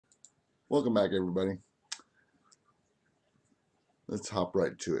Welcome back, everybody. Let's hop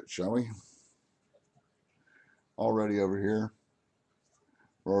right to it, shall we? Already over here,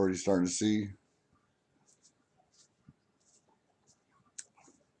 we're already starting to see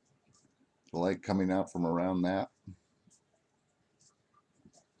the light coming out from around that.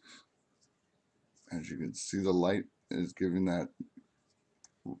 As you can see, the light is giving that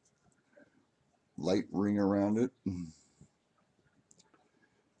light ring around it.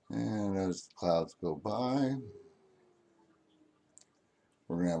 And as the clouds go by,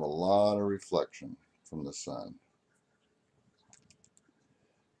 we're going to have a lot of reflection from the sun.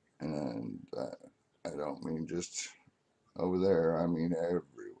 And I don't mean just over there, I mean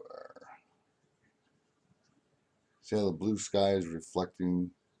everywhere. See how the blue sky is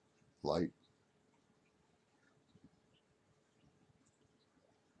reflecting light?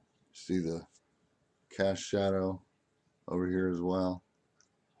 See the cast shadow over here as well.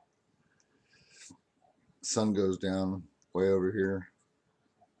 Sun goes down way over here,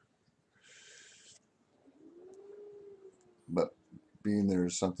 but being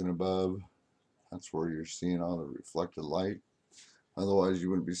there's something above, that's where you're seeing all the reflected light. Otherwise you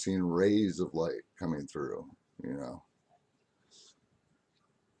wouldn't be seeing rays of light coming through, you know.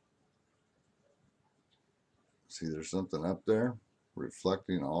 See, there's something up there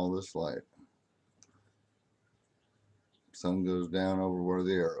reflecting all this light. Sun goes down over where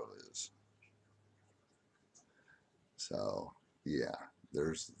the arrow is. So yeah,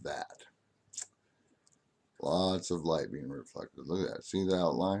 there's that. Lots of light being reflected. Look at that. See the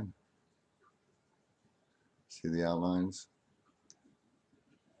outline? See the outlines?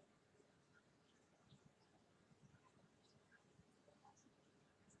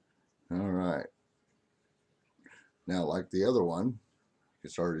 All right. Now, like the other one, you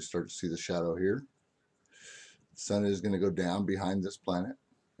can already start to see the shadow here. The sun is going to go down behind this planet.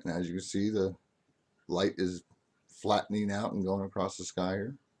 And as you can see, the light is flattening out and going across the sky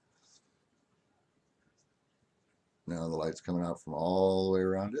here. Now the light's coming out from all the way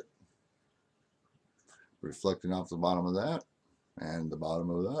around it, reflecting off the bottom of that and the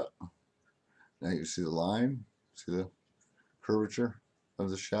bottom of that. Now you see the line, see the curvature of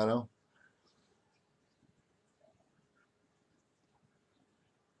the shadow.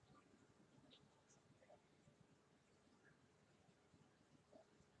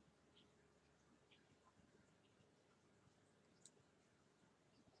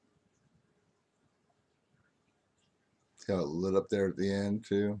 See how it lit up there at the end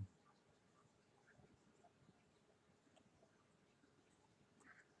too.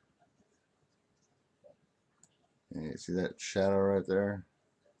 And you see that shadow right there,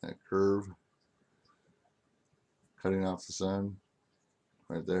 that curve cutting off the sun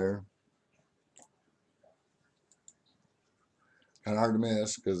right there. Kind of hard to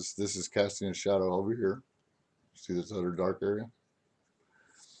miss because this is casting a shadow over here. See this other dark area?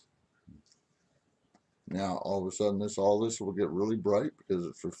 Now all of a sudden all this will get really bright because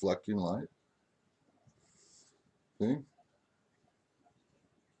it's reflecting light. See?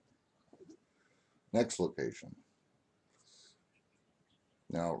 Next location.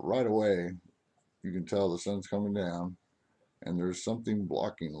 Now right away you can tell the sun's coming down and there's something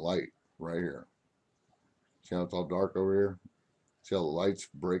blocking light right here. See how it's all dark over here? See how the light's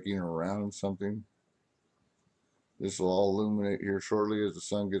breaking around something? This will all illuminate here shortly as the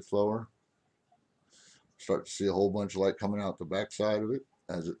sun gets lower. Start to see a whole bunch of light coming out the back side of it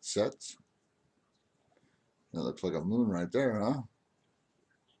as it sets. That looks like a moon right there, huh?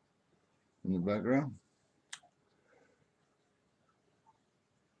 In the background.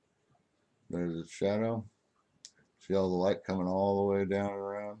 There's its shadow. See all the light coming all the way down and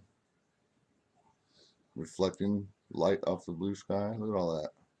around? Reflecting light off the blue sky. Look at all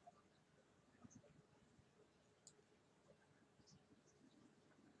that.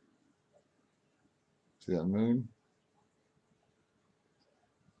 See that moon?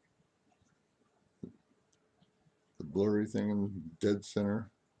 The blurry thing in the dead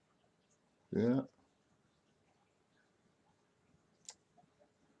center. Yeah.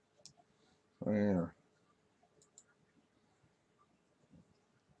 Right here.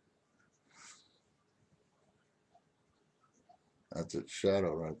 That's its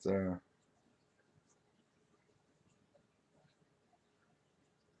shadow right there.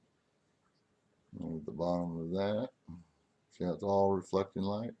 And at the bottom of that, see how it's all reflecting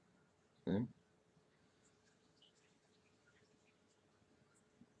light? See?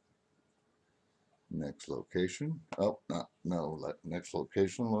 Next location. Oh, no, next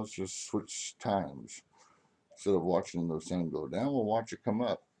location. Let's just switch times. Instead of watching the sun go down, we'll watch it come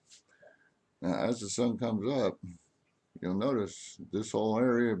up. Now, as the sun comes up, you'll notice this whole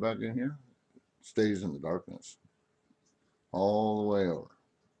area back in here stays in the darkness all the way over.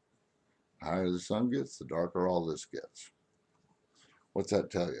 The higher the sun gets, the darker all this gets. What's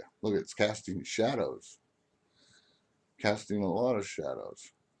that tell you? Look, it's casting shadows. Casting a lot of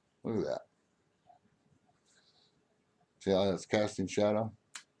shadows. Look at that. See how that's casting shadow?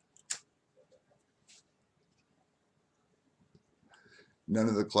 None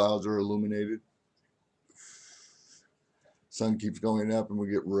of the clouds are illuminated. Sun keeps going up and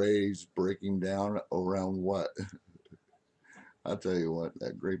we get rays breaking down around what? I'll tell you what,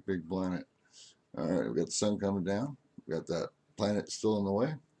 that great big planet. All right, we've got the sun coming down. We've got that planet still in the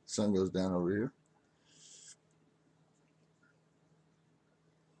way. Sun goes down over here.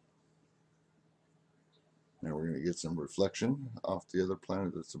 Now we're going to get some reflection off the other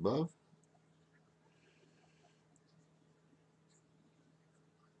planet that's above.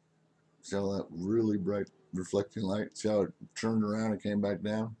 See how that really bright reflecting light? See how it turned around and came back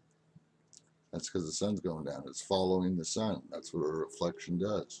down? That's because the sun's going down. It's following the sun. That's what a reflection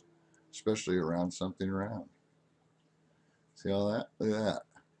does, especially around something round. See all that? Look at that.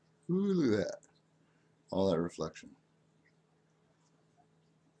 Ooh, look at that. All that reflection.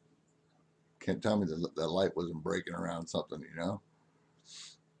 Can't tell me that that light wasn't breaking around something, you know?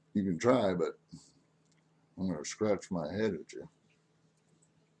 You can try, but I'm going to scratch my head at you.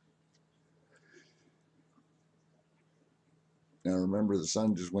 Now remember, the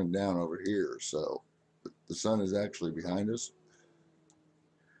sun just went down over here, so the sun is actually behind us.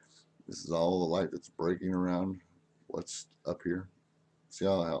 This is all the light that's breaking around what's up here. See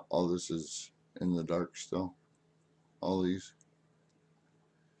how all this is in the dark still? All these.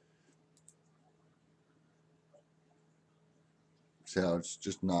 See how it's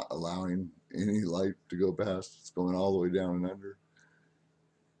just not allowing any light to go past? It's going all the way down and under.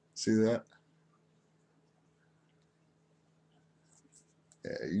 See that?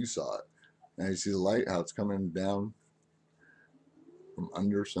 Yeah, you saw it. Now you see the light, how it's coming down from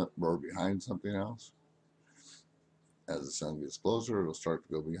under something or behind something else. As the sun gets closer, it'll start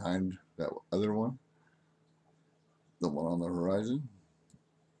to go behind that other one, the one on the horizon.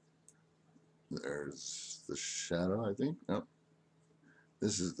 There's the shadow, I think. Nope.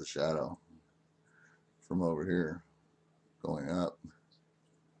 This is the shadow from over here going up.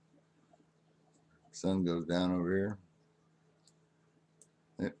 Sun goes down over here.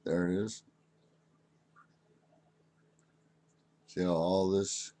 Yep, there it is. See how all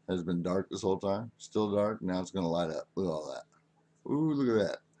this has been dark this whole time? Still dark. Now it's going to light up. Look at all that. Ooh, look at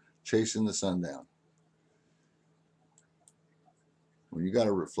that. Chasing the sun down. When you got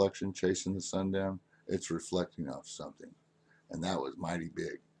a reflection chasing the sun down, it's reflecting off something. And that was mighty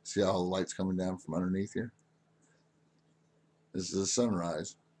big. See how the light's coming down from underneath here? This is a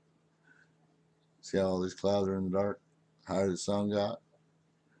sunrise. See how all these clouds are in the dark? The higher the sun got,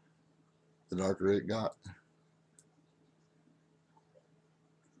 the darker it got.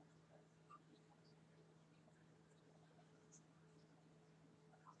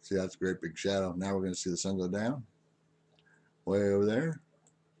 See, that's a great big shadow. Now we're going to see the sun go down. Way over there.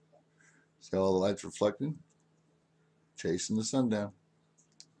 See how all the lights reflecting? Chasing the sun down.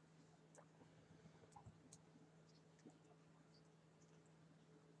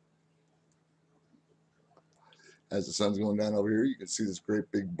 As the sun's going down over here, you can see this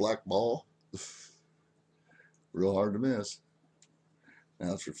great big black ball. Real hard to miss.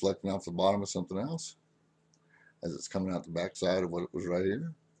 Now it's reflecting off the bottom of something else as it's coming out the backside of what it was right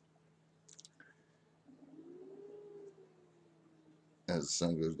here. As the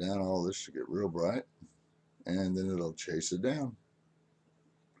sun goes down, all this should get real bright, and then it'll chase it down.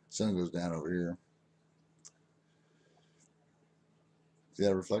 Sun goes down over here. See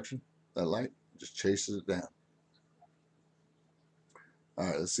that reflection? That light just chases it down. All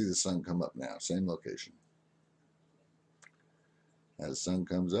right, let's see the sun come up now. Same location. As the sun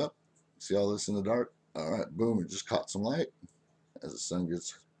comes up, see all this in the dark? All right, boom, it just caught some light. As the sun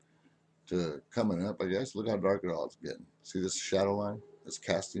gets to coming up, I guess, look how dark it all is getting. See this shadow line? This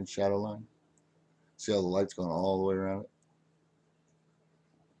casting shadow line? See how the light's going all the way around it?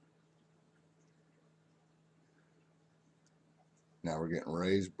 Now we're getting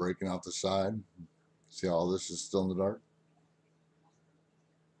rays breaking off the side. See how all this is still in the dark?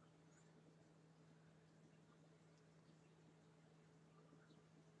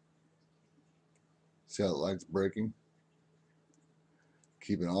 See how the light's breaking?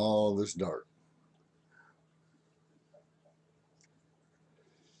 Keeping all this dark.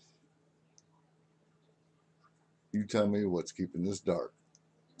 You tell me what's keeping this dark.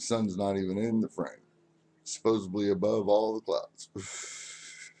 Sun's not even in the frame. Supposedly above all the clouds.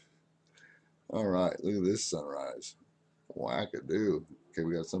 All right, look at this sunrise. Wackadoo. Okay,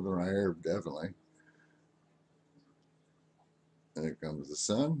 we got something right here, definitely. And here comes the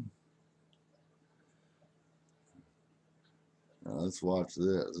sun. Now let's watch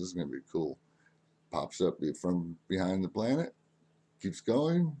this. This is going to be cool. Pops up from behind the planet, keeps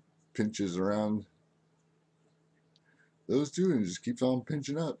going, pinches around those two, and just keeps on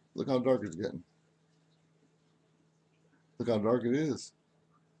pinching up. Look how dark it's getting. Look how dark it is.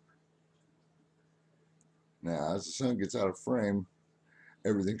 Now, as the sun gets out of frame,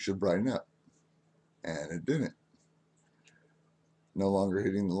 everything should brighten up. And it didn't. No longer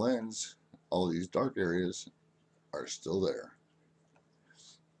hitting the lens. All these dark areas are still there.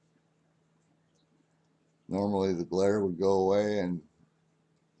 Normally the glare would go away and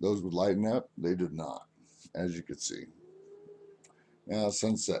those would lighten up. They did not, as you could see. Now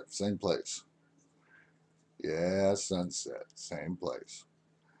sunset, same place. Yeah, sunset, same place.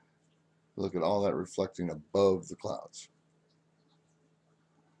 Look at all that reflecting above the clouds.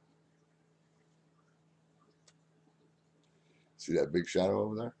 See that big shadow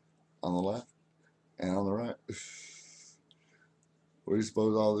over there on the left and on the right? What do you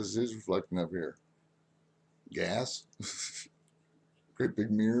suppose all this is reflecting up here? Gas? Great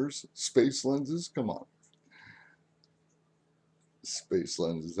big mirrors? Space lenses? Come on. Space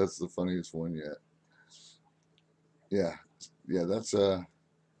lenses. That's the funniest one yet. Yeah. Yeah, that's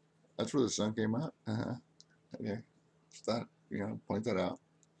where the sun came out. Okay. Just thought, point that out.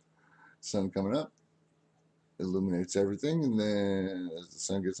 Sun coming up illuminates everything, and then as the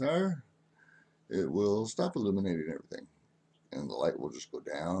sun gets higher, it will stop illuminating everything. And the light will just go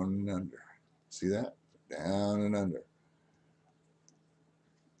down and under. See that? Down and under.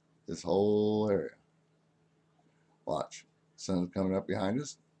 This whole area. Watch. Sun's coming up behind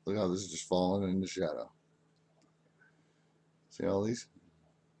us. Look how this is just falling into shadow. See all these?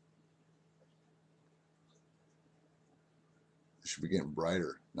 It should be getting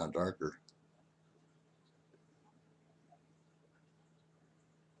brighter, not darker.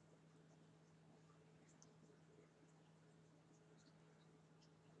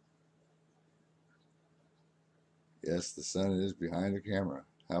 Yes, the sun is behind the camera.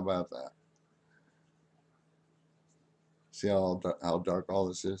 How about that? See how dark all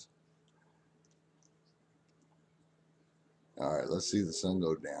this is? All right, let's see the sun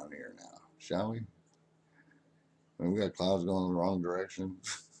go down here now, shall we? I mean, we got clouds going in the wrong direction.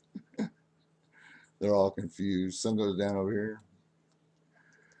 They're all confused. Sun goes down over here.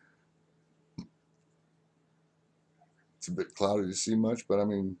 It's a bit cloudy to see much, but I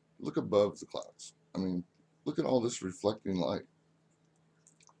mean, look above the clouds. I mean, look at all this reflecting light.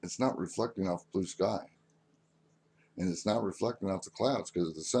 It's not reflecting off blue sky. And it's not reflecting off the clouds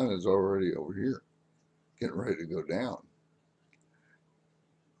because the sun is already over here, getting ready to go down.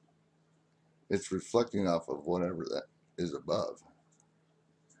 It's reflecting off of whatever that is above.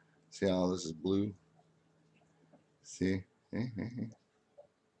 See how this is blue? See?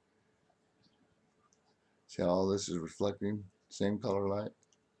 See how all this is reflecting? Same color light?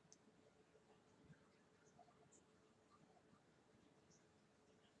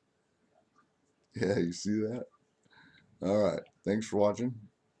 Yeah, you see that? All right. Thanks for watching.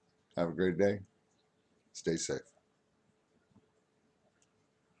 Have a great day. Stay safe.